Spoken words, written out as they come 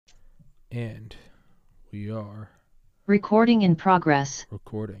And we are Recording in progress.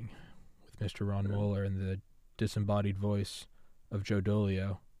 recording with Mr. Ron Moeller and the disembodied voice of Joe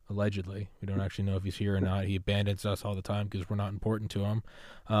Dolio, allegedly. We don't actually know if he's here or not. He abandons us all the time because we're not important to him.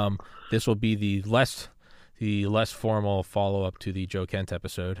 This will be the less formal follow-up to the Joe Kent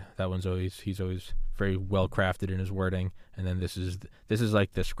episode. That one's he's always very well crafted in his wording, and then this is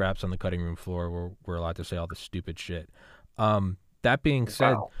like the scraps on the cutting room floor where we're allowed to say all the stupid shit. That being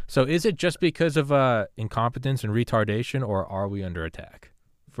said, Wow. so is it just because of incompetence and retardation, or are we under attack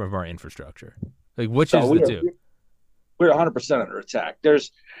from our infrastructure? Like, which So is the two? we're 100% under attack.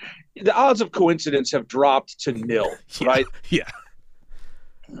 There's the odds of coincidence have dropped to nil, Yeah, right? yeah.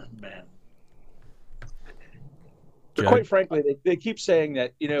 Man. But Joe? quite frankly, they keep saying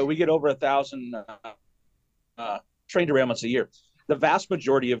that we get over 1,000 train derailments a year. The vast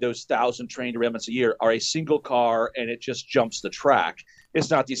majority of those 1,000 train derailments a year are a single car, and it just jumps the track. It's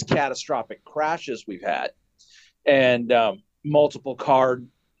not these catastrophic crashes we've had, and multiple car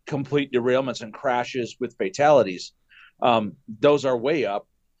complete derailments and crashes with fatalities. Those are way up,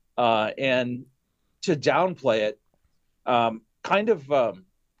 and to downplay it, kind of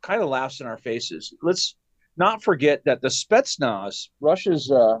laughs in our faces. Let's not forget that the Spetsnaz,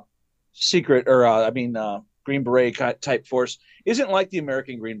 Russia's secret, or Green Beret type force, isn't like the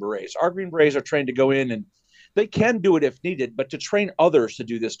American Green Berets. Our Green Berets are trained to go in, and they can do it if needed, but to train others to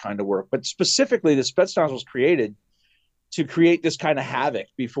do this kind of work. But specifically, the Spetsnaz was created to create this kind of havoc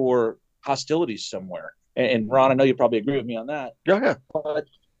before hostilities somewhere. And Ron, I know you probably agree with me on that. Yeah. But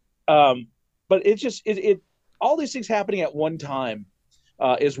it's just all these things happening at one time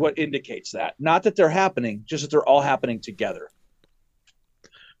is what indicates that. Not that they're happening, just that they're all happening together.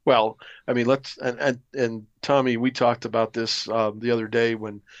 Well, I mean, and Tommy, we talked about this the other day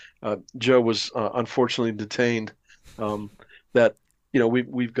when Joe was unfortunately detained. That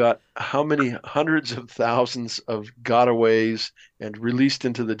we've got how many hundreds of thousands of gotaways and released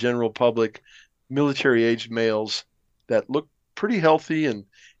into the general public military-aged males that look pretty healthy, and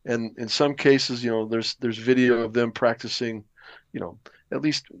in some cases, there's video of them practicing, at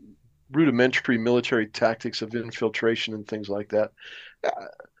least rudimentary military tactics of infiltration and things like that.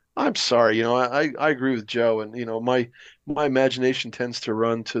 I'm sorry, I agree with Joe, and my imagination tends to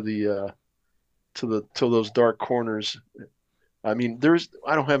run to those dark corners. I mean,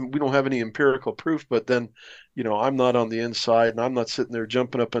 we don't have any empirical proof, but then, I'm not on the inside, and I'm not sitting there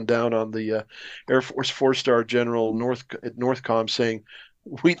jumping up and down on the Air Force four-star general at Northcom saying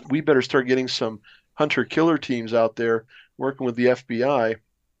we better start getting some hunter killer teams out there working with the FBI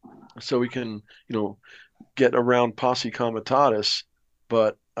so we can, get around posse comitatus.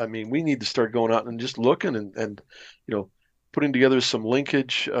 But I mean, we need to start going out and just looking and putting together some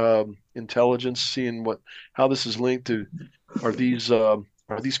linkage intelligence, seeing how this is linked to. Are these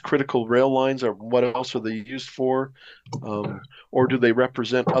critical rail lines, or what else are they used for? Or do they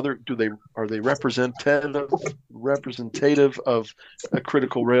represent are they representative of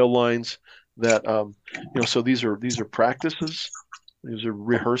critical rail lines that so these are practices, these are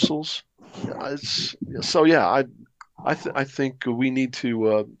rehearsals. I think we need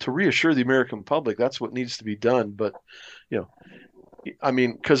to reassure the American public that's what needs to be done. But I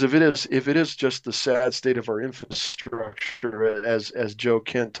mean, because if it is just the sad state of our infrastructure, as Joe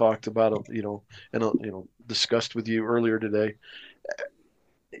Kent talked about, and discussed with you earlier today,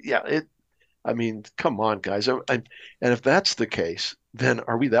 I mean, come on, guys, and if that's the case, then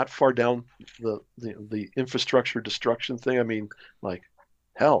are we that far down the infrastructure destruction thing? I mean, like,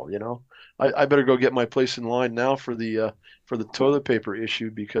 hell, I better go get my place in line now for the toilet paper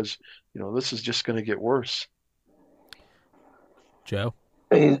issue, because this is just going to get worse. Joe?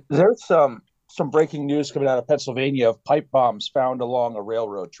 Hey, there's some breaking news coming out of Pennsylvania of pipe bombs found along a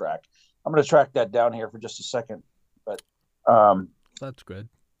railroad track. I'm going to track that down here for just a second. But That's good.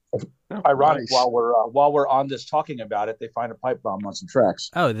 ironic, Nice. while we're on this talking about it, they find a pipe bomb on some tracks.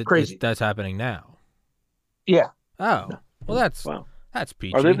 Oh, Crazy. that's happening now. Yeah. Oh, well, Wow. that's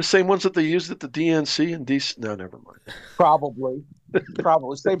peachy. Are they the same ones that they used at the DNC and DC? No, never mind. Probably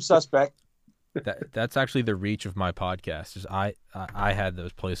same suspect. That's actually the reach of my podcast. Is I had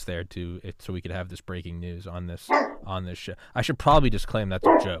those placed there so we could have this breaking news on this show. I should probably disclaim that's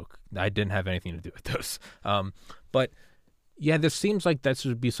a joke. I didn't have anything to do with those. But yeah, this seems like that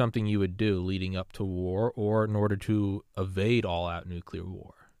would be something you would do leading up to war, or in order to evade all-out nuclear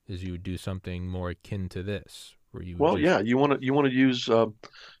war, is you would do something more akin to this, where you would You want to use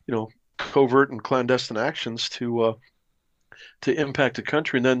covert and clandestine actions to impact a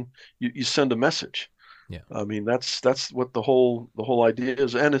country, and then you send a message. Yeah. I mean, that's what the whole idea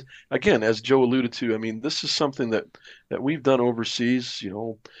is. And again, as Joe alluded to, I mean, this is something that we've done overseas.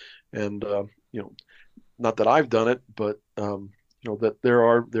 And not that I've done it, but that there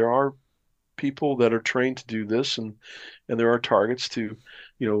are people that are trained to do this, and there are targets to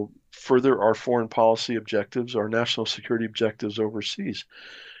further our foreign policy objectives, our national security objectives overseas.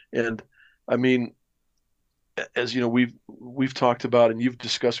 And I mean, as we've talked about, and you've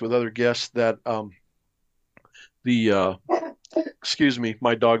discussed with other guests, that the excuse me,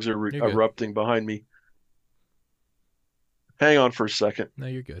 my dogs are You're good. erupting behind me. Hang on for a second. No,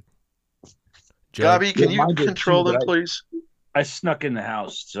 you're good. Joe, Gabby, can Yeah, you mine did control too, them, but please? I snuck in the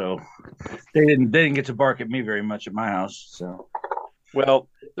house, so they didn't get to bark at me very much at my house. So Well,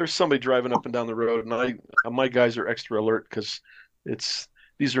 there's somebody driving up and down the road, and my guys are extra alert because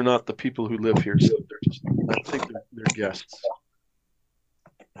these are not the people who live here, so I think they're guests.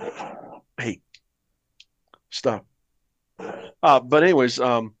 Hey, stop. But anyways,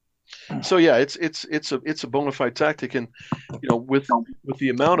 so yeah, it's a bona fide tactic, and with the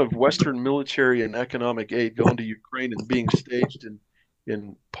amount of Western military and economic aid going to Ukraine and being staged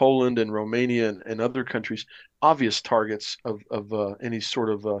in Poland and Romania and other countries, obvious targets of any sort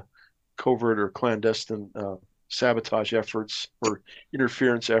of covert or clandestine sabotage efforts or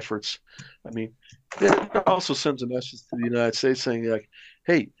interference efforts. I mean, it also sends a message to the United States saying, like,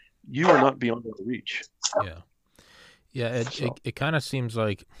 hey, you are not beyond our reach. yeah. Yeah, it So, it kind of seems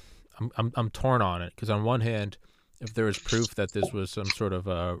like I'm torn on it, because on one hand, if there was proof that this was some sort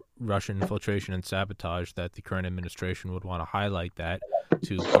of Russian infiltration and sabotage, that the current administration would want to highlight that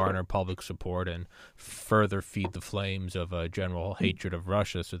to garner public support and further feed the flames of a general hatred of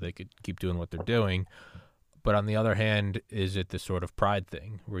Russia, so they could keep doing what they're doing. But on the other hand, is it this sort of pride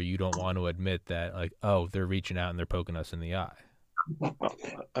thing where you don't want to admit that, like, oh, they're reaching out and they're poking us in the eye?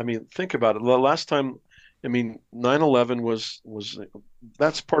 I mean, think about it. The last time, I mean, 9/11 was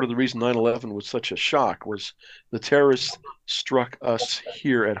that's part of the reason 9/11 was such a shock, was the terrorists struck us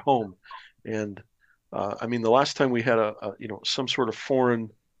here at home. And I mean, the last time we had some sort of foreign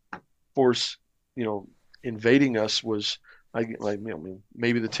force you know invading us was,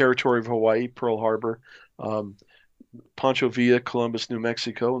 maybe the territory of Hawaii, Pearl Harbor, um, Pancho Villa, Columbus, New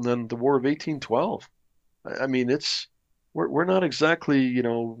Mexico, and then the War of 1812. I mean, we're not exactly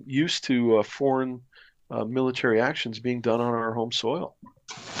used to foreign military actions being done on our home soil.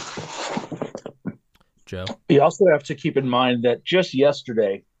 Joe? you also have to keep in mind that just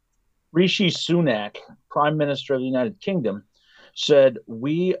yesterday, Rishi Sunak, Prime Minister of the United Kingdom, said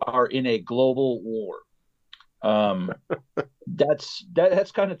we are in a global war. Um, that's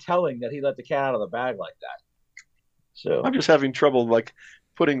kind of telling that he let the cat out of the bag like that. So I'm just having trouble like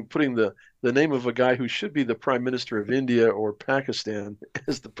putting the name of a guy who should be the Prime Minister of India or Pakistan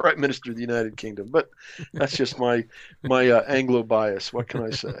as the Prime Minister of the United Kingdom. But that's just my Anglo bias. What can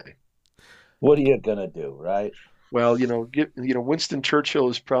I say? what are you gonna do, right? Well, Winston Churchill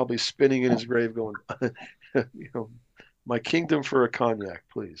is probably spinning in his grave, going, my kingdom for a cognac,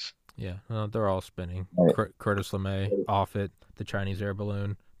 please. Yeah, they're all spinning. Right. Curtis LeMay, Offutt, the Chinese air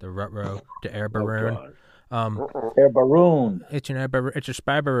balloon, the Rutro, the air Oh balloon. God. Air Baroon. It's a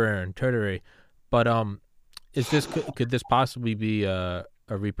spy balloon, totally. But could this possibly be a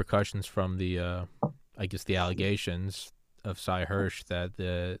repercussions from the I guess the allegations of Cy Hirsch that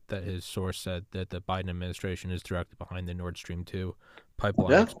his source said that the Biden administration is directly behind the Nord Stream 2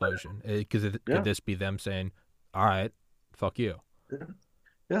 pipeline Yeah. explosion? Could Yeah. this be them saying, "All right, fuck you"?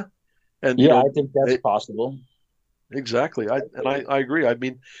 Yeah. And Yeah, I think that's possible. exactly. I agree. I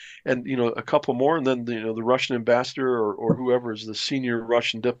mean, and a couple more, and then the Russian ambassador or whoever is the senior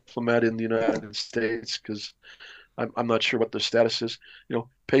Russian diplomat in the United States, because I'm not sure what the status is.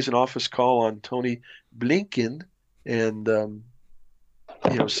 Pays an office call on Tony Blinken, and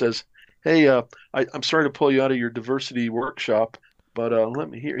says, "Hey, I'm sorry to pull you out of your diversity workshop, but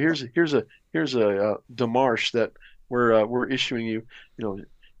here's a demarche that we're issuing you.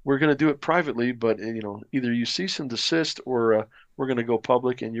 We're going to do it privately, but either you cease and desist, or we're going to go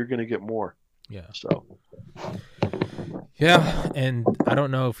public, and you're going to get more." Yeah. So Yeah, and I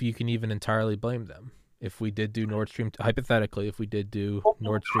don't know if you can even entirely blame them. If we did do Nord Stream, hypothetically, if we did do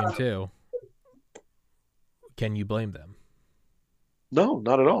Nord Stream 2, can you blame them? no,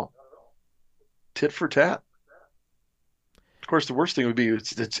 not at all. Tit for tat. Of course, the worst thing would be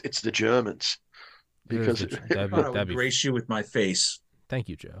it's the Germans, because that'd be grace you with my face. Thank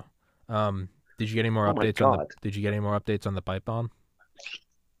you, Joe. Did you get any more Oh my updates on the? God. Did you get any more updates on the pipe bomb?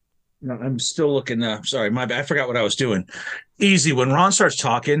 No, I'm still looking. Sorry, my bad. I forgot what I was doing. Easy. When Ron starts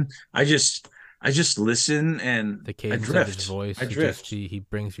talking, I just listen and The I cadence of drift. his voice. I drift. He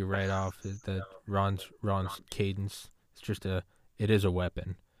brings you right off. The Ron's cadence. It's just it is a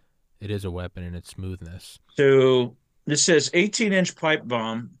weapon. It is a weapon in its smoothness. So this says 18-inch pipe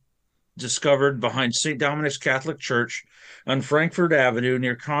bomb discovered behind St. Dominic's Catholic Church on Frankfurt Avenue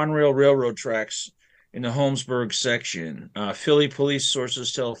near Conrail Railroad tracks in the Holmesburg section. Philly police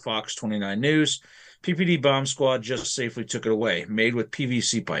sources tell Fox 29 News PPD bomb squad just safely took it away, made with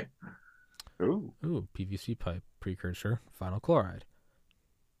PVC pipe. Ooh. Ooh, PVC pipe precursor, vinyl chloride.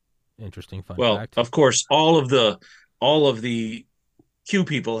 Interesting fun Well, fact. of course, all of the Q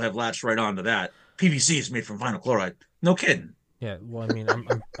people have latched right onto that. PVC is made from vinyl chloride. No kidding. Yeah, well, I mean,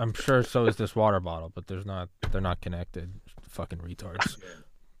 I'm sure so is this water bottle, but they're not connected. Fucking retards.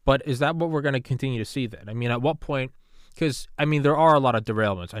 But is that what we're going to continue to see then? I mean, at what point? Because I mean, there are a lot of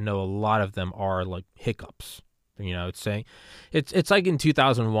derailments. I know a lot of them are like hiccups. You know, it's like in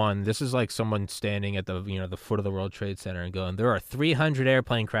 2001. This is like someone standing at the foot of the World Trade Center and going, "There are 300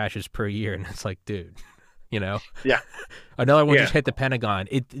 airplane crashes per year," and it's like, dude, Yeah. another one Yeah. just hit the Pentagon.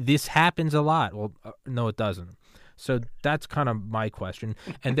 This happens a lot. Well, no, it doesn't. So that's kind of my question.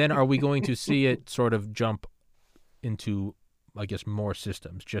 And then are we going to see it sort of jump into, I guess, more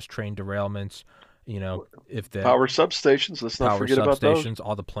systems, just train derailments? You know, if the Power substations. Let's not power forget about those. substations,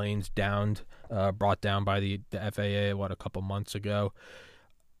 all the planes downed, brought down by the FAA, a couple months ago.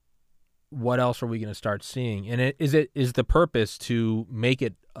 What else are we going to start seeing? And is the purpose to make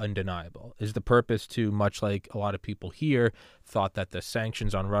it undeniable? Is the purpose to, much like a lot of people here thought that the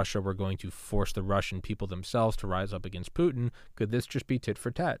sanctions on Russia were going to force the Russian people themselves to rise up against Putin? Could this just be tit for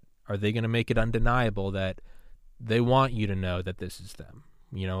tat? Are they going to make it undeniable that they want you to know that this is them?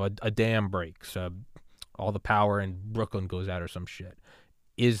 You know, a dam breaks, all the power in Brooklyn goes out or some shit.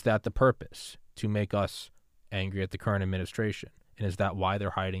 Is that the purpose, to make us angry at the current administration? And is that why they're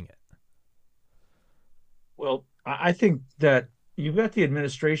hiding it? Well, I think that you've got the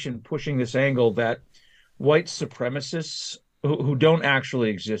administration pushing this angle that white supremacists who don't actually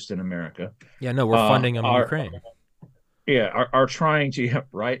exist in America, Yeah, no, we're funding them in Ukraine. are trying to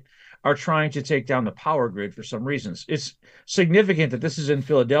right are trying to take down the power grid for some reasons. It's significant that this is in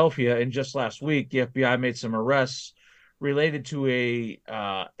Philadelphia, and just last week the FBI made some arrests related to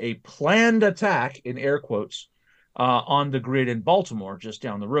a planned attack in air quotes on the grid in Baltimore, just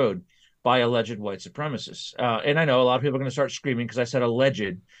down the road, by alleged white supremacists. And I know a lot of people are going to start screaming because I said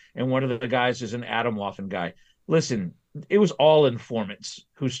alleged, and one of the guys is an Atomwaffen guy. Listen, it was all informants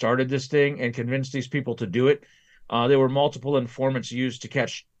who started this thing and convinced these people to do it. There were multiple informants used to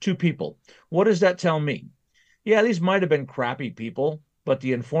catch 2 people. What does that tell me? Yeah, these might have been crappy people, but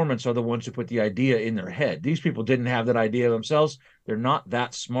the informants are the ones who put the idea in their head. These people didn't have that idea themselves. They're not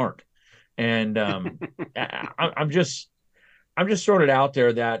that smart. And I'm just throwing it out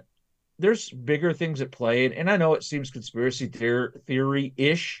there that there's bigger things at play. And I know it seems conspiracy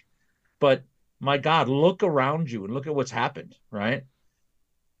theory-ish, but my God, look around you and look at what's happened, right?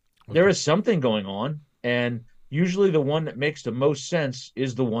 Okay. There is something going on, and usually the one that makes the most sense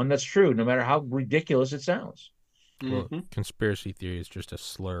is the one that's true, no matter how ridiculous it sounds. Well, conspiracy theory is just a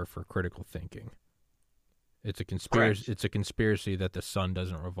slur for critical thinking. It's a conspiracy. Correct. It's a conspiracy that the sun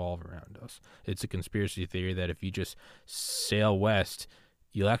doesn't revolve around us. It's a conspiracy theory that if you just sail west,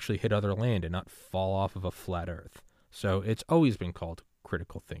 you'll actually hit other land and not fall off of a flat Earth. So it's always been called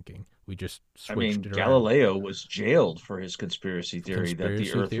critical thinking. We just switched it around. Galileo was jailed for his conspiracy theory that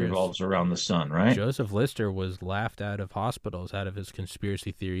the Earth revolves around the sun, right? Joseph Lister was laughed out of hospitals out of his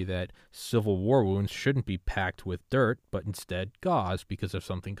conspiracy theory that Civil War wounds shouldn't be packed with dirt, but instead gauze because of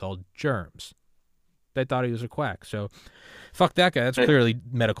something called germs. They thought he was a quack. So fuck that guy. That's clearly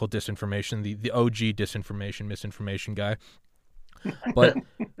medical disinformation, the OG disinformation, misinformation guy. But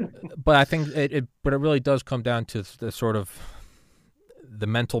I think it really does come down to the sort of the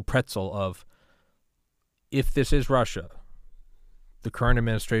mental pretzel of, if this is Russia, the current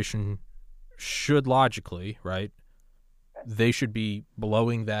administration should logically, right, they should be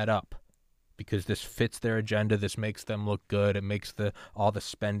blowing that up because this fits their agenda. This makes them look good. It makes all the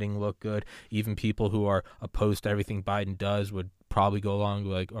spending look good. Even people who are opposed to everything Biden does would probably go along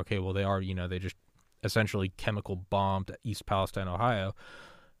like, okay, well, they just essentially chemical bombed East Palestine, Ohio,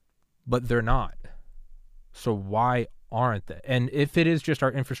 but they're not. So why aren't they? And if it is just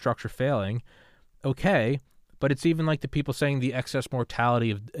our infrastructure failing, okay, but it's even like the people saying the excess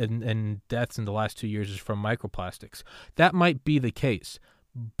mortality and deaths in the last 2 years is from microplastics. That might be the case,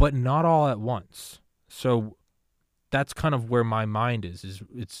 but not all at once. So that's kind of where my mind is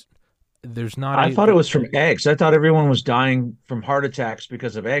there's not. I thought it was from eggs. I thought everyone was dying from heart attacks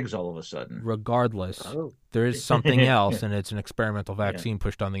because of eggs all of a sudden. Regardless, there is something else, and it's an experimental vaccine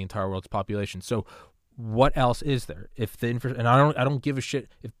pushed on the entire world's population. So what else is there? And I don't give a shit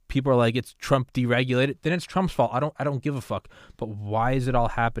if people are like it's Trump deregulated, then it's Trump's fault. I don't give a fuck. But why is it all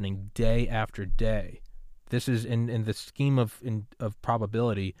happening day after day? This is in the scheme of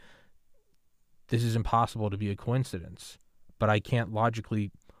probability. this is impossible to be a coincidence. But I can't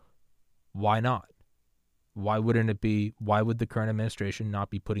logically, why not? Why wouldn't it be? Why would the current administration not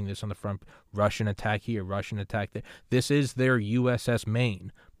be putting this on the front? Russian attack here, Russian attack there. This is their USS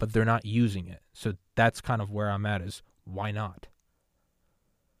Maine, but they're not using it. So that's kind of where I'm at, is why not?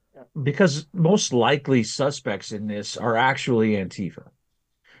 Because most likely suspects in this are actually Antifa.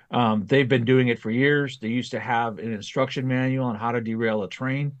 They've been doing it for years. They used to have an instruction manual on how to derail a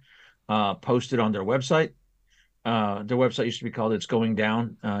train posted on their website. Their website used to be called It's Going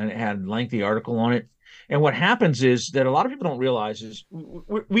Down, and it had a lengthy article on it. And what happens is that a lot of people don't realize is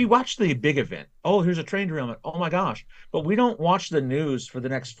we watch the big event. Oh, here's a train derailment. Oh my gosh. But we don't watch the news for the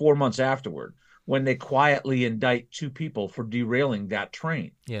next 4 months afterward when they quietly indict 2 people for derailing that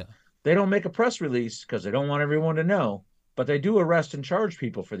train. Yeah. They don't make a press release because they don't want everyone to know, but they do arrest and charge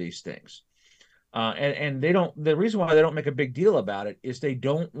people for these things. And they don't, the reason why they don't make a big deal about it is they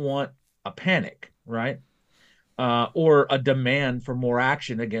don't want a panic, right? Or a demand for more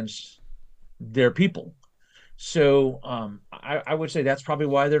action against their people. So I would say that's probably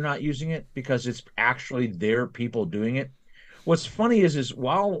why they're not using it, because it's actually their people doing it. What's funny is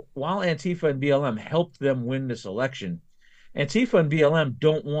while Antifa and BLM helped them win this election, Antifa and BLM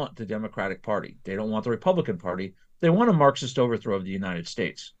don't want the Democratic Party. They don't want the Republican Party. They want a Marxist overthrow of the United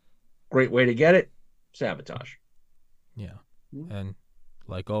States. Great way to get it, sabotage. Yeah. And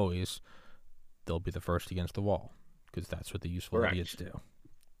like always, they'll be the first against the wall, because that's what the useful Correct. idiots do.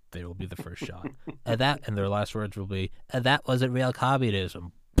 They will be the first shot. And their last words will be, that wasn't real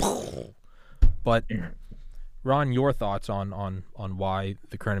communism. But Ron, your thoughts on why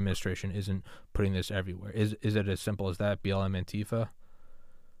the current administration isn't putting this everywhere? Is it as simple as that, BLM Antifa?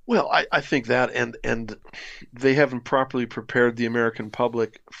 Well, I think that, and they haven't properly prepared the American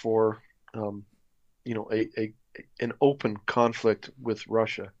public for, an open conflict with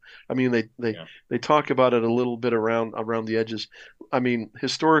Russia. I mean, they talk about it a little bit around the edges. I mean,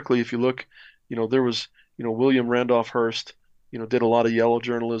 historically, if you look, there was, William Randolph Hearst, did a lot of yellow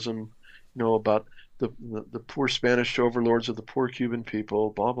journalism, about the poor Spanish overlords of the poor Cuban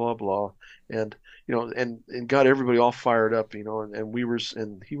people, blah blah blah, and and got everybody all fired up, and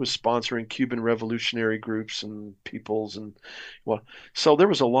he was sponsoring Cuban revolutionary groups and peoples, and so there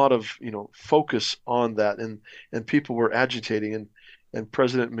was a lot of focus on that, and people were agitating, and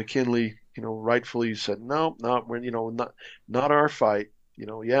President McKinley rightfully said no, we're not our fight,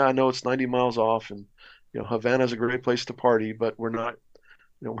 yeah, I know it's 90 miles off, and Havana's a great place to party, but we're not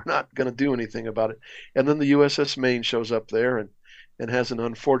going to do anything about it. And then the USS Maine shows up there and has an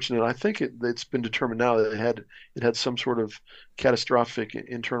unfortunate. I think it's been determined now that it had some sort of catastrophic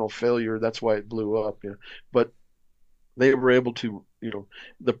internal failure. That's why it blew up. But they were able to,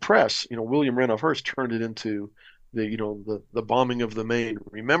 the press, William Randolph Hearst turned it into the bombing of the Maine.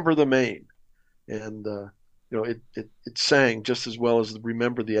 Remember the Maine, and it sang just as well as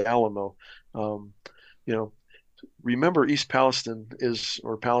Remember the Alamo. Remember East Palestine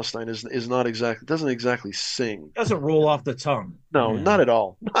Palestine is not exactly, doesn't exactly sing. It doesn't roll off the tongue. No, not at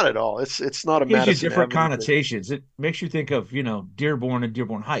all. Not at all. It's not a It gives Madison you different Avenue connotations. It makes you think of, Dearborn and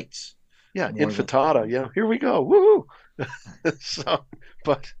Dearborn Heights. Yeah, Infantata. Yeah, here we go. Woohoo! So,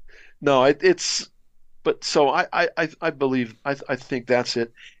 but no, so I believe I think that's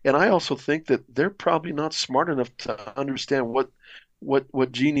it, and I also think that they're probably not smart enough to understand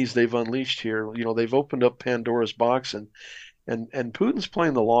what genies they've unleashed here. They've opened up Pandora's box, and Putin's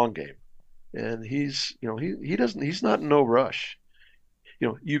playing the long game, and he's not in no rush.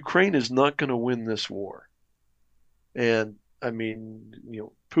 Ukraine is not going to win this war, and I mean,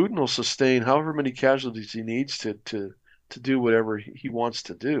 Putin will sustain however many casualties he needs to do whatever he wants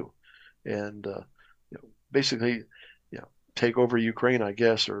to do, and basically, take over Ukraine, I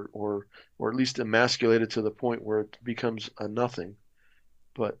guess, or at least emasculate it to the point where it becomes a nothing.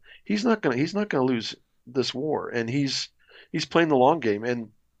 But he's not gonna lose this war, and he's playing the long game, and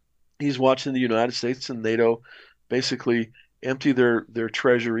he's watching the United States and NATO basically empty their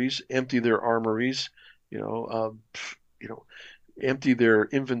treasuries, empty their armories, empty their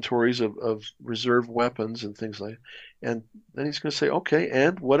inventories of reserve weapons and things like that. And then he's going to say, okay,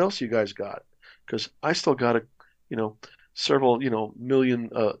 and what else you guys got? Because I still got several million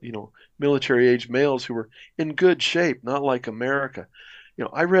military age males who were in good shape, not like America.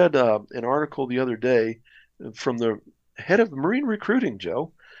 I read an article the other day from the head of Marine recruiting,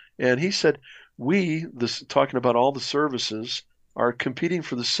 Joe, and he said talking about all the services, are competing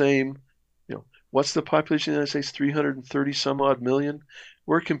for the same. What's the population of the United States? 330 some odd million.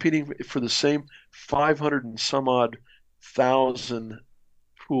 We're competing for the same 500 and some odd thousand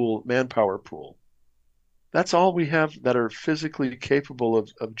manpower pool. That's all we have that are physically capable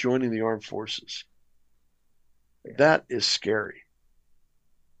of joining the armed forces. That is scary.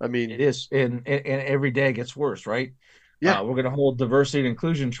 I It mean, is, and every day gets worse, right? yeah, We're going to hold diversity and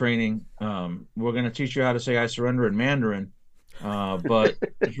inclusion training. We're going to teach you how to say "I surrender" in Mandarin, but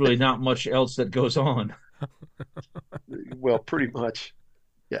there's really not much else that goes on. well, pretty much.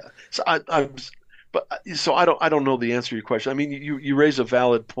 Yeah. So I don't know the answer to your question. I mean, you raise a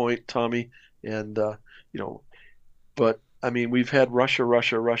valid point, Tommy, and you know, but I mean, we've had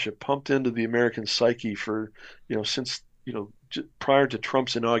Russia pumped into the American psyche for, since, prior to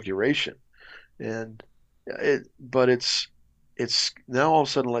Trump's inauguration. And but it's now all of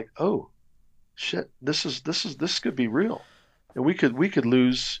a sudden like, oh shit, this could be real. And we could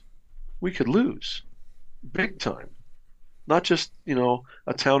lose big time. Not just,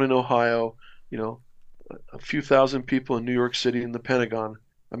 a town in Ohio, you know, a few thousand people in New York City and the Pentagon.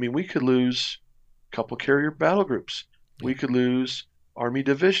 I mean, we could lose a couple carrier battle groups. Yeah. We could lose army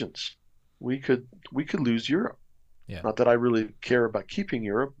divisions. We could lose Europe. Yeah. Not that I really care about keeping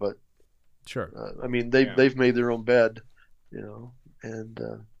Europe, but Sure. I mean they've made their own bed, and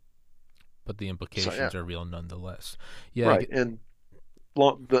But the so yeah, implications are real nonetheless. Yeah. right. And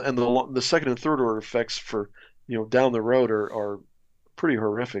the second and third order effects for down the road are pretty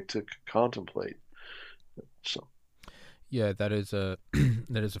horrific to contemplate. So Yeah, that is a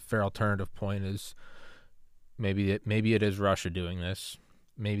that is a fair alternative point. Is maybe it is Russia doing this.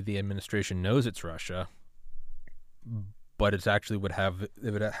 Maybe the administration knows it's Russia, but it would have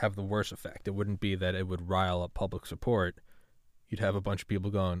the worst effect. It wouldn't be that it would rile up public support. You'd have a bunch of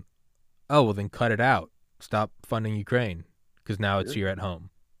people going, "Oh, well then cut it out. Stop funding Ukraine because now it's here at home."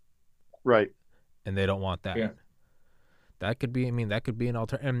 right. And they don't want that. Yeah. That could be. I mean, that could be an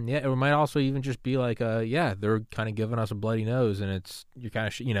alternative. And yeah, it might also even just be like, yeah, they're kind of giving us a bloody nose, and you're kind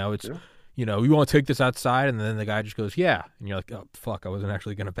of, it's, Yeah. you want to take this outside, and then the guy just goes, yeah, and you're like, oh fuck, I wasn't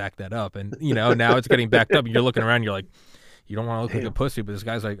actually going to back that up, and now it's getting backed up, and you're looking around, you're like, you don't want to look like a pussy, but this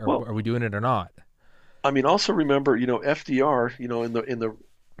guy's like, Well, are we doing it or not? I mean, also remember, FDR, in the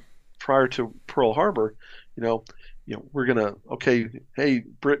prior to Pearl Harbor, you know, we're gonna, okay, hey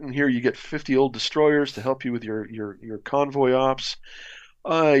Britain, here you get 50 old destroyers to help you with your convoy ops.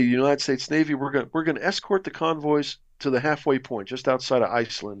 United States Navy, we're gonna escort the convoys to the halfway point, just outside of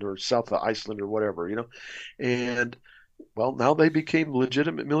Iceland or south of Iceland or whatever, and well, now they became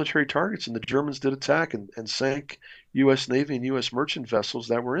legitimate military targets, and the Germans did attack and sank U.S. Navy and U.S. merchant vessels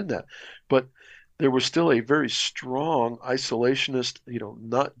that were in that. But there was still a very strong isolationist,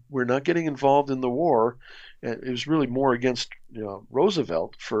 we're not getting involved in the war. And it was really more against,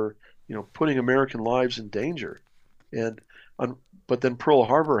 Roosevelt for, putting American lives in danger. And but then Pearl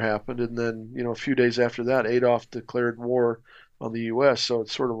Harbor happened, and then, a few days after that, Adolf declared war on the U.S. So it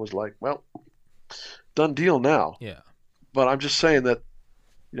sort of was like, well, done deal now. Yeah. But I'm just saying that,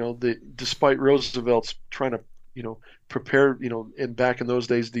 despite Roosevelt's trying to, prepare, back in those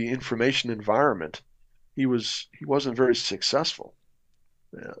days, the information environment, he wasn't very successful,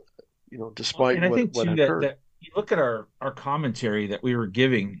 despite And I think what too occurred. that you look at our commentary that we were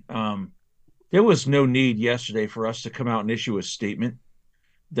giving. There was no need yesterday for us to come out and issue a statement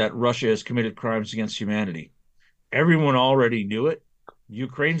that Russia has committed crimes against humanity. Everyone already knew it.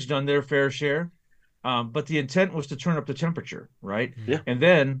 Ukraine's done their fair share. But the intent was to turn up the temperature, right? Mm-hmm. Yeah. And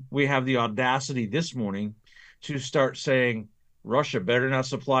then we have the audacity this morning to start saying Russia better not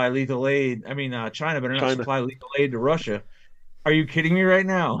supply lethal aid. I mean, China better not China. supply lethal aid to Russia. Are you kidding me right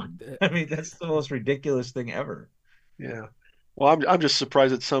now? I mean, that's the most ridiculous thing ever. Yeah. Well, I'm just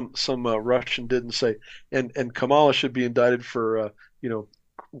surprised that some Russian didn't say, and Kamala should be indicted for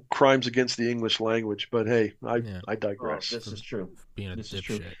crimes against the English language. But hey, I Yeah. I digress. This is true. Being a This is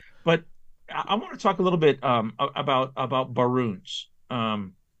true. dipshit. But I want to talk a little bit about Baroons.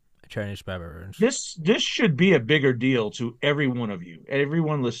 Chinese spy balloons. This should be a bigger deal to every one of you,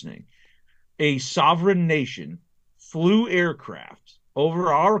 everyone listening. A sovereign nation flew aircraft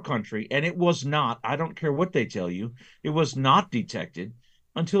over our country, and it was not, I don't care what they tell you, it was not detected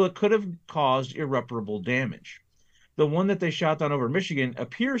until it could have caused irreparable damage. The one that they shot down over Michigan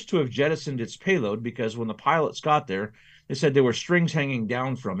appears to have jettisoned its payload because when the pilots got there, they said there were strings hanging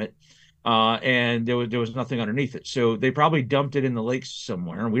down from it, and there was nothing underneath it. So they probably dumped it in the lakes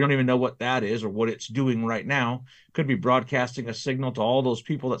somewhere. We don't even know what that is or what it's doing right now. Could be broadcasting a signal to all those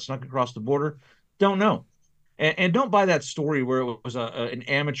people that snuck across the border. Don't know. And don't buy that story where it was an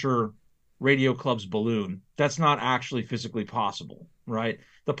amateur radio club's balloon. That's not actually physically possible, right?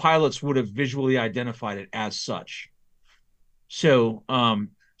 The pilots would have visually identified it as such. So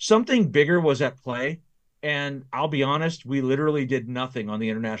something bigger was at play. And I'll be honest, we literally did nothing on the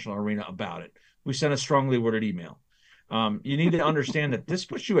international arena about it. we sent a strongly worded email. You need to understand that this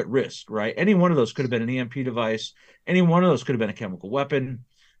puts you at risk, right? Any one of those could have been an EMP device. Any one of those could have been a chemical weapon,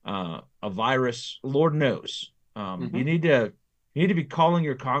 a virus. Lord knows. Hmm. You need to be calling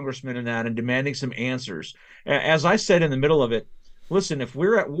your congressman and that and demanding some answers. As I said in the middle of it, listen, if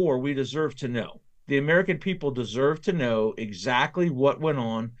we're at war, we deserve to know. The American people deserve to know exactly what went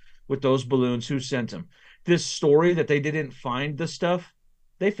on with those balloons, who sent them. This story that they didn't find the stuff,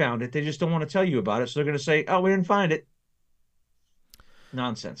 they found it. They just don't want to tell you about it. So they're going to say, oh, we didn't find it.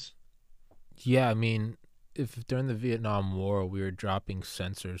 Nonsense. Yeah, I mean, if during the Vietnam War we were dropping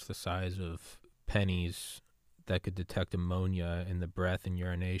sensors the size of pennies that could detect ammonia in the breath and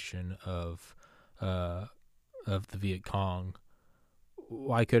urination uh, of the Viet Cong,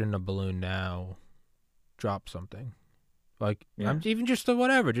 why couldn't a balloon now drop something? Like, Yeah. I'm even just the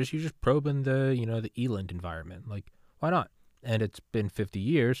whatever, just you just probing the eland environment. Like, why not? And it's been 50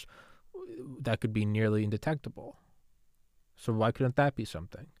 years. That could be nearly indetectable. So why couldn't that be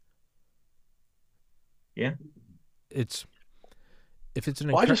something? Yeah. It's if it's an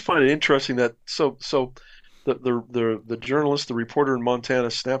Well, I just find it interesting that the journalist, the reporter in Montana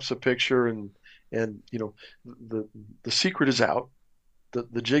snaps a picture and the the secret is out,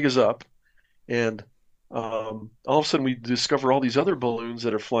 the jig is up, and all of a sudden we discover all these other balloons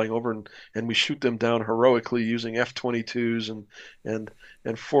that are flying over and we shoot them down heroically using F-22s and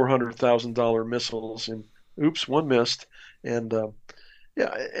and $400,000 missiles and oops, one missed and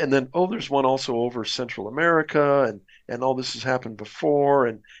yeah, and then there's one also over Central America and all this has happened before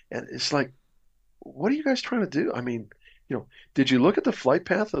and it's like, what are you guys trying to do? I mean, did you look at the flight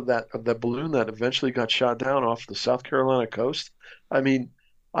path of that balloon that eventually got shot down off the South Carolina coast? I mean,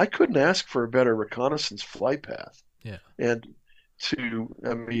 I couldn't ask for a better reconnaissance flight path. yeah. And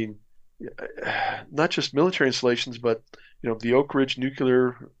I mean, not just military installations, but the Oak Ridge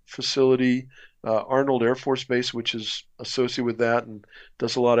nuclear facility, Arnold Air Force Base, which is associated with that and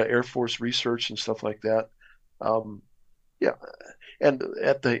does a lot of Air Force research and stuff like that. Um, yeah, and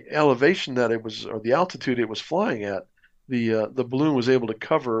at the elevation that it was, or the altitude it was flying at, the balloon was able to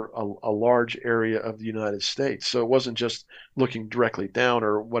cover a large area of the United States. So it wasn't just looking directly down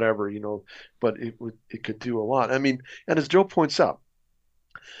or whatever, but it could do a lot. I mean, and as Joe points out,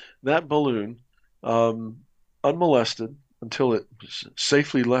 that balloon, um, unmolested until it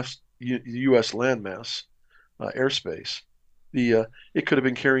safely left U.S. landmass airspace, it could have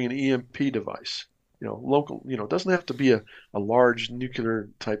been carrying an EMP device. Local, it doesn't have to be a large nuclear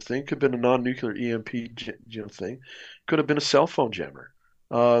type thing. Could have been a non-nuclear EMP, thing. Could have been a cell phone jammer.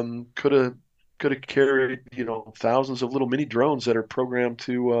 Could have carried, thousands of little mini drones that are programmed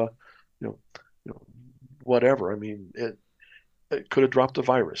to, you know, you know, whatever. I mean, it could have dropped a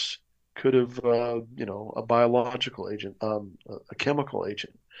virus. Could have, a biological agent, a chemical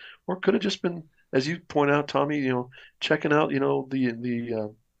agent, or could have just been, as you point out, Tommy, checking out, the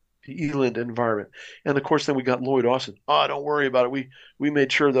eland environment. And of course, then we got Lloyd Austin. Oh, don't worry about it. We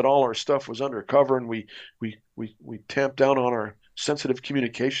made sure that all our stuff was undercover, and we tamped down on our sensitive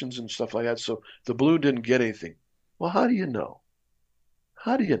communications and stuff like that. So the balloon didn't get anything. Well, how do you know?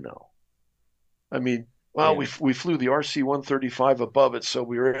 How do you know? I mean, well, Yeah. we flew the RC-135 above it, so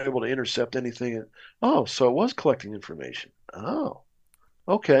we were able to intercept anything. Oh, so it was collecting information. Oh,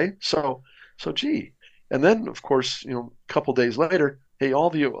 okay. So gee. And then, of course, a couple days later, hey, all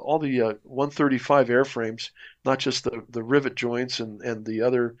the 135 airframes, not just the rivet joints and the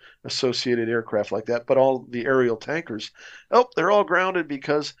other associated aircraft like that, but all the aerial tankers, oh, they're all grounded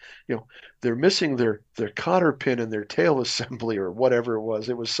because they're missing their cotter pin and their tail assembly or whatever it was.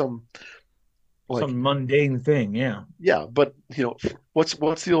 It was some like Some mundane thing. Yeah. yeah, but what's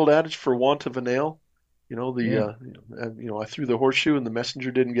the old adage, for want of a nail? Yeah. I threw the horseshoe and the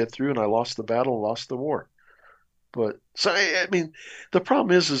messenger didn't get through, and I lost the battle and lost the war. But so I mean, the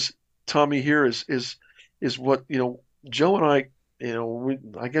problem is Tommy here is what Joe and I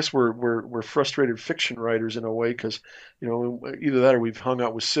I guess we're frustrated fiction writers in a way because either that or we've hung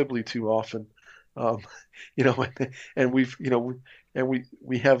out with Sibley too often, um, and we've and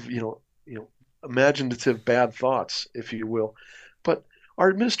we have imaginative bad thoughts, if you will, but our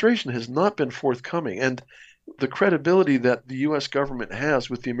administration has not been forthcoming, and the credibility that the U.S. government has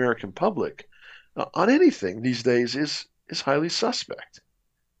with the American public on anything these days is highly suspect.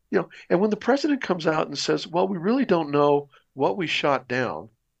 And when the president comes out and says, "Well, we really don't know what we shot down,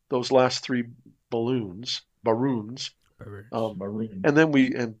 those last three baroons, Maroon. and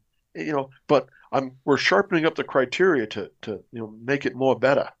then but we're sharpening up the criteria to make it more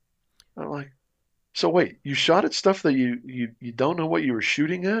better." I'm like, so wait, you shot at stuff that you don't know what you were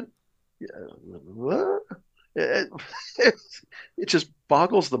shooting at? Yeah, what? It, it, it just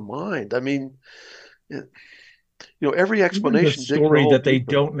boggles the mind. I mean, every Even the explanation digging a story hole that they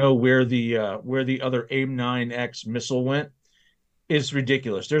deeper. don't know where the other AIM-9X missile went is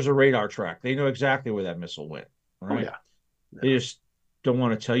ridiculous. There's a radar track. They know exactly where that missile went, Oh right? yeah, yeah. They just don't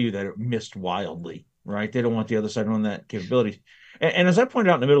want to tell you that it missed wildly, right? They don't want the other side on that capability. And as I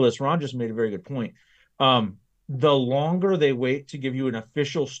pointed out in the middle of this, Ron just made a very good point. The longer they wait to give you an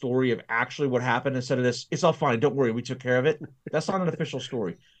official story of actually what happened instead of this, it's all fine. Don't worry, we took care of it. That's not an official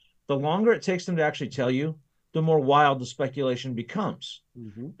story. The longer it takes them to actually tell you, the more wild the speculation becomes.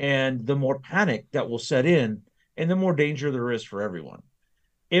 Mm-hmm. And the more panic that will set in, and the more danger there is for everyone.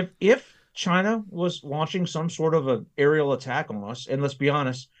 If China was launching some sort of an aerial attack on us, and let's be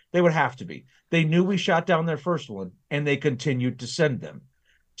honest, they would have to be. They knew we shot down their first one, and they continued to send them.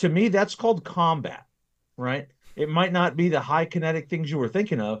 To me, that's called combat, right? It might not be the high kinetic things you were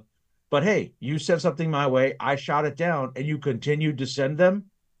thinking of, but hey, you sent something my way, I shot it down, and you continued to send them.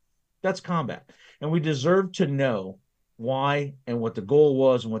 That's combat. And we deserve to know why and what the goal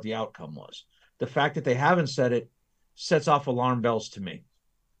was and what the outcome was. The fact that they haven't said it sets off alarm bells to me.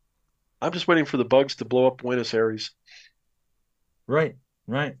 I'm just waiting for the bugs to blow up Buenos Aires. Right,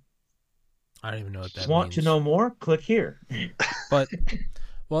 right. I don't even know what that Want means. to know more? Click here. But,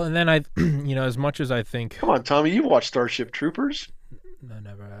 well, and then as much as I think. Come on, Tommy, you watch Starship Troopers. I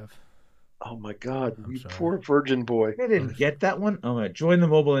never have. Oh my God, I'm you sorry. poor virgin boy. I didn't get that one. Oh, my. Join the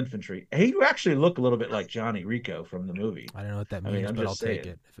mobile infantry. Hey, you actually look a little bit like Johnny Rico from the movie. I don't know what that I means, mean, but I'll take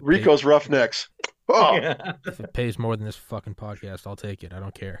it. Rico's Roughnecks. Oh, Yeah. If it pays more than this fucking podcast, I'll take it. I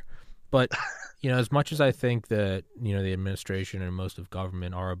don't care. But, as much as I think that, the administration and most of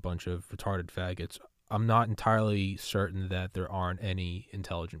government are a bunch of retarded faggots, I'm not entirely certain that there aren't any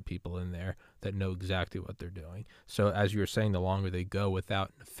intelligent people in there that know exactly what they're doing. So as you were saying, the longer they go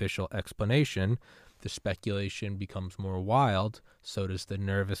without an official explanation, the speculation becomes more wild. So does the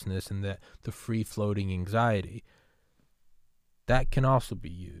nervousness and the free-floating anxiety. That can also be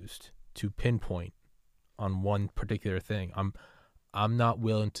used to pinpoint on one particular thing. I'm not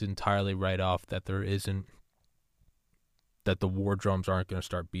willing to entirely write off that that the war drums aren't going to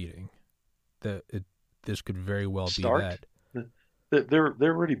start beating. This could very well be that. They're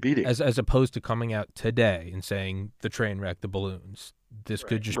already beating. As opposed to coming out today and saying the train wreck, the balloons. This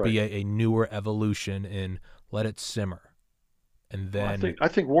could just be a newer evolution in let it simmer. And then I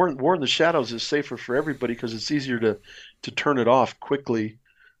think War in the Shadows is safer for everybody because it's easier to turn it off quickly,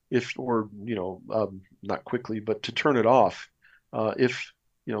 not quickly, but to turn it off if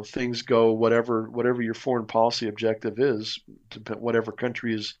things go whatever your foreign policy objective is, whatever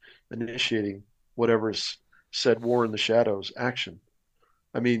country is initiating whatever is said War in the Shadows action.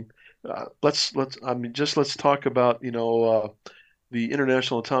 I mean, let's talk about the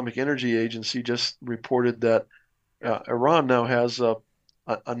International Atomic Energy Agency just reported that Iran now has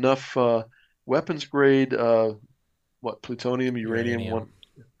enough weapons grade plutonium, uranium.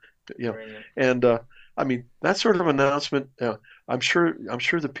 And I mean that sort of announcement. I'm sure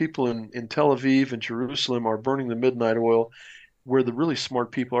the people in Tel Aviv and Jerusalem are burning the midnight oil, where the really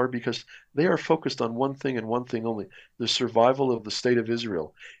smart people are, because they are focused on one thing and one thing only: the survival of the state of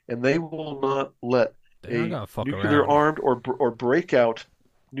Israel, and they will not let a nuclear armed or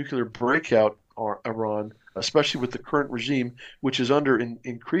nuclear breakout Iran, especially with the current regime, which is under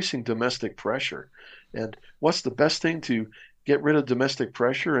increasing domestic pressure. And what's the best thing to get rid of domestic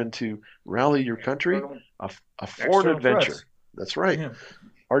pressure and to rally your country? A foreign adventure. Threats. That's right. Yeah.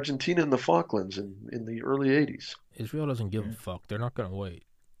 Argentina and the Falklands in the early 80s. Israel doesn't give a fuck. They're not going to wait.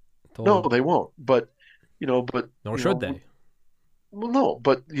 No, they won't. But nor should they. Well, no,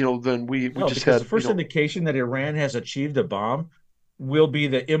 but then we just had the first indication that Iran has achieved a bomb will be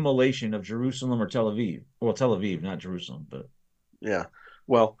the immolation of Jerusalem or Tel Aviv. Well, Tel Aviv, not Jerusalem, but yeah.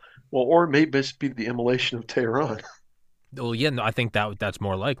 Well, or maybe it be the immolation of Tehran. Well, yeah, no, I think that's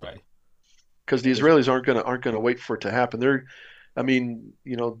more likely. Because the Israelis aren't gonna wait for it to happen. We've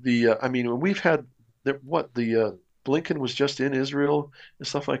had Blinken was just in Israel and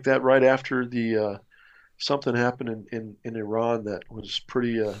stuff like that right after the something happened in Iran that was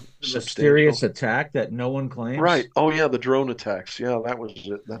pretty mysterious attack that no one claims. Right. Oh yeah, the drone attacks. Yeah, that was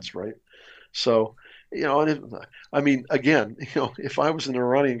it. That's right. So again, if I was an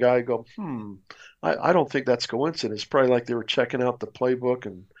Iranian guy, I'd go, I don't think that's coincidence. It's probably like they were checking out the playbook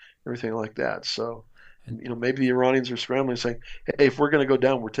and everything like that. So, maybe the Iranians are scrambling, saying, "Hey, if we're going to go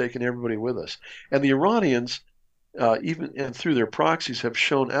down, we're taking everybody with us." And the Iranians, even and through their proxies, have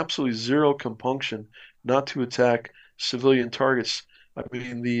shown absolutely zero compunction not to attack civilian targets. I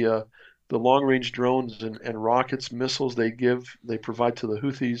mean, the long-range drones and rockets, missiles they provide to the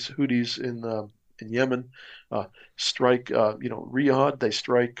Houthis in Yemen, strike Riyadh. They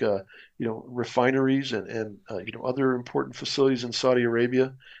strike refineries and other important facilities in Saudi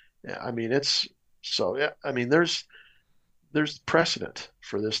Arabia. I mean, it's so. Yeah, I mean, there's precedent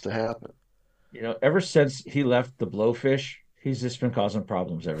for this to happen. Ever since he left the Blowfish, he's just been causing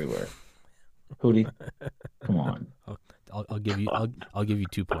problems everywhere. Hootie, come on. I'll give you I'll give you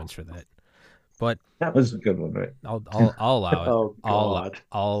 2 points for that. But That was a good one, right? I'll allow it. Oh God.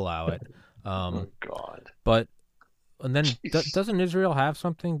 I'll allow it. Oh God. But and then Jeez. doesn't Israel have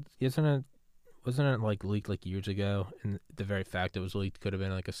something? Wasn't it like leaked like years ago? And the very fact it was leaked could have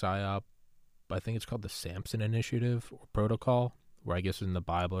been like a psyop. I think it's called the Samson Initiative or Protocol, where I guess in the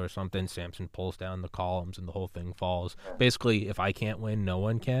Bible or something, Samson pulls down the columns and the whole thing falls. Basically, if I can't win, no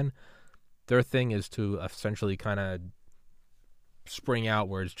one can. Their thing is to essentially kind of spring out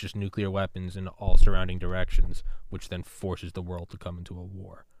where it's just nuclear weapons in all surrounding directions, which then forces the world to come into a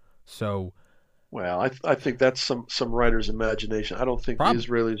war. So, Well, I think that's some writer's imagination. I don't think the Prob-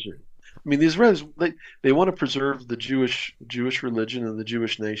 Israelis are. I mean, the Israelis they want to preserve the Jewish religion and the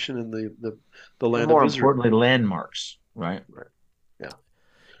Jewish nation and the land More of Israel. importantly, landmarks, right?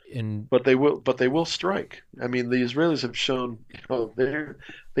 in But they will strike. I mean, the Israelis have shown,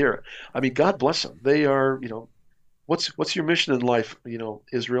 they're. I mean, God bless them. They are, what's your mission in life?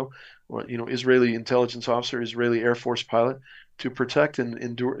 Israel, or Israeli intelligence officer, Israeli Air Force pilot, to protect and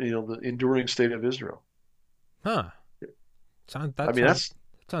endure, the enduring state of Israel. huh? That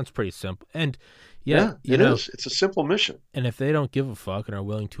Sounds pretty simple. And yeah, you it know, is. It's a simple mission. and if they don't give a fuck and are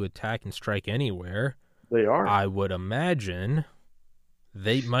willing to attack and strike anywhere, They are. I would imagine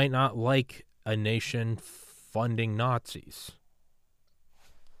they might not like a nation funding Nazis.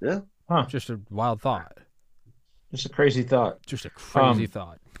 Yeah. Huh. Just a wild thought. Just a crazy thought. Just a crazy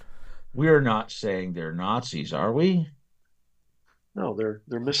thought. We're not saying they're Nazis, are we? No, they're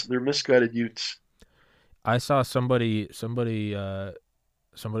misguided youths. I saw somebody on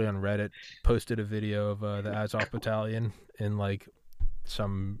Reddit posted a video of the Azov Battalion in like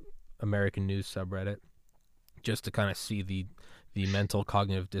some American news subreddit, just to kind of see the mental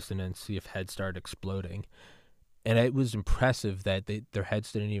cognitive dissonance, see if heads started exploding. And it was impressive that their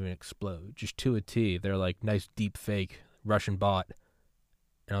heads didn't even explode, just to a T. They're like nice deep fake Russian bot.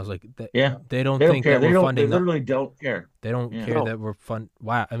 And I was like, Yeah. they don't They don't think care. that we're funding. They literally don't care. They don't Yeah. care No. that we're fund.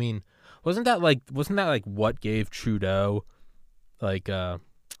 Wow, I mean, wasn't that like what gave Trudeau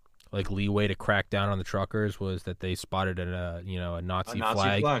like leeway to crack down on the truckers, was that they spotted a Nazi,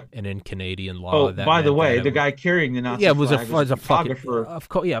 flag, and in Canadian law. Oh, that by the meant way, that the guy carrying the Nazi yeah, it was flag a fucking photographer. of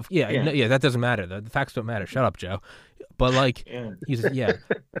course, yeah, that doesn't matter. The facts don't matter. Shut up, Joe. But like Yeah. he's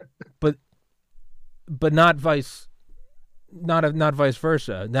but not vice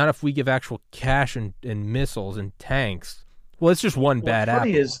versa. Not if we give actual cash and missiles and tanks. Well, it's just one bad What's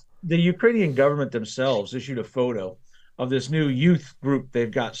funny apple. is the Ukrainian government themselves issued a photo of this new youth group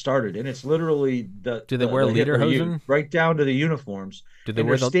they've got started, and it's literally Do they wear the Hitler lederhosen? youth, right down to the uniforms. Do they And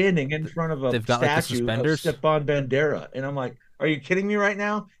wear they're standing in front of a they've got, like, the statue of suspenders? Stepan Bandera, and I'm like, "Are you kidding me right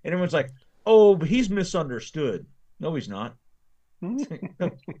now?" And everyone's like, "Oh, but he's misunderstood." No, he's not. You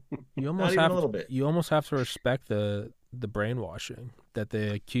Not even a little bit. You almost have to respect the brainwashing that they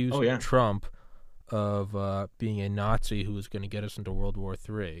accused Oh, yeah. Trump of being a Nazi who was going to get us into World War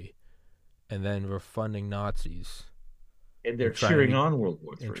III, and then we're funding Nazis And they're and trying cheering to- on World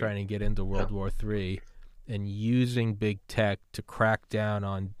War III. and trying to get into World War III, and using big tech to crack down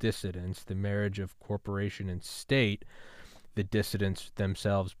on dissidents, the marriage of corporation and state, the dissidents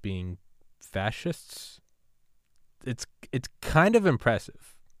themselves being fascists. It's kind of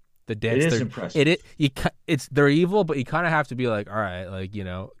impressive. The dance It is they're- impressive. they're evil, but you kind of have to be like, all right, like,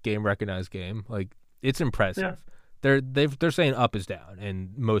 game recognized game. Like, it's impressive. Yeah. They're saying up is down,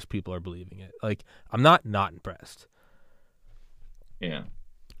 and most people are believing it. Like, I'm not impressed. Yeah.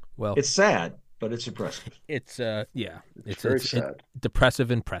 Well, It's sad, but it's impressive. it's It's very sad.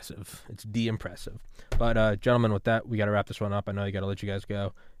 depressive, impressive. It's de-impressive. But gentlemen, with that, we got to wrap this one up. I know I got to let you guys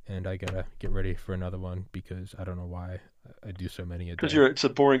go, and I gotta get ready for another one because I don't know why I do so many a day. Because it's a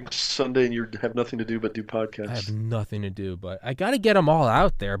boring Sunday and you have nothing to do but do podcasts. I have nothing to do, but I got to get them all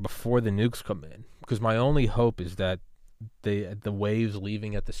out there before the nukes come in. Because my only hope is that the waves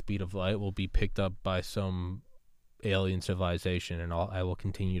leaving at the speed of light will be picked up by some alien civilization, and I will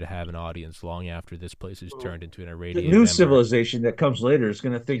continue to have an audience long after this place is turned into an The irradiated new ember. civilization that comes later is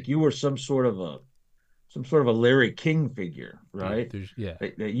going to think you were some sort of a Larry King figure, right?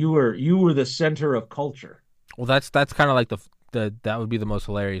 That you were the center of culture. Well, that's kind of like that would be the most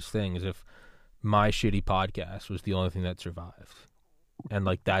hilarious thing, is if my shitty podcast was the only thing that survived, and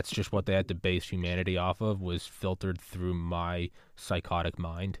like that's just what they had to base humanity off of, was filtered through my psychotic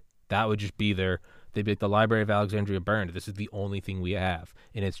mind. That would just be their. They'd be like, the Library of Alexandria burned. This is the only thing we have,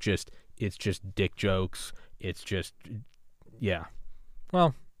 and it's just dick jokes. It's just, yeah.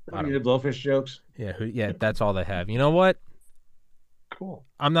 Well, I don't The know. blowfish jokes. Yeah, that's all they have. You know what? Cool.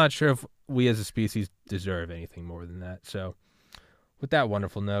 I'm not sure if we as a species deserve anything more than that. So, with that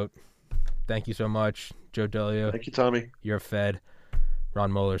wonderful note, thank you so much, Joe Dolio. Thank you, Tommy. You're a Fed.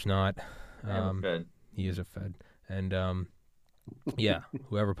 Ron Moeller's not. I'm a Fed. He is a Fed. And yeah,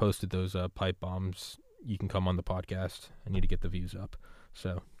 whoever posted those pipe bombs, you can come on the podcast. I need to get the views up.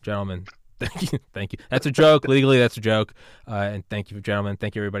 So, gentlemen, thank you. That's a joke. Legally, that's a joke. And thank you, gentlemen.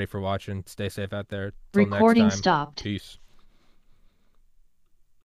 Thank you, everybody, for watching. Stay safe out there. Till Recording next time. stopped. Peace.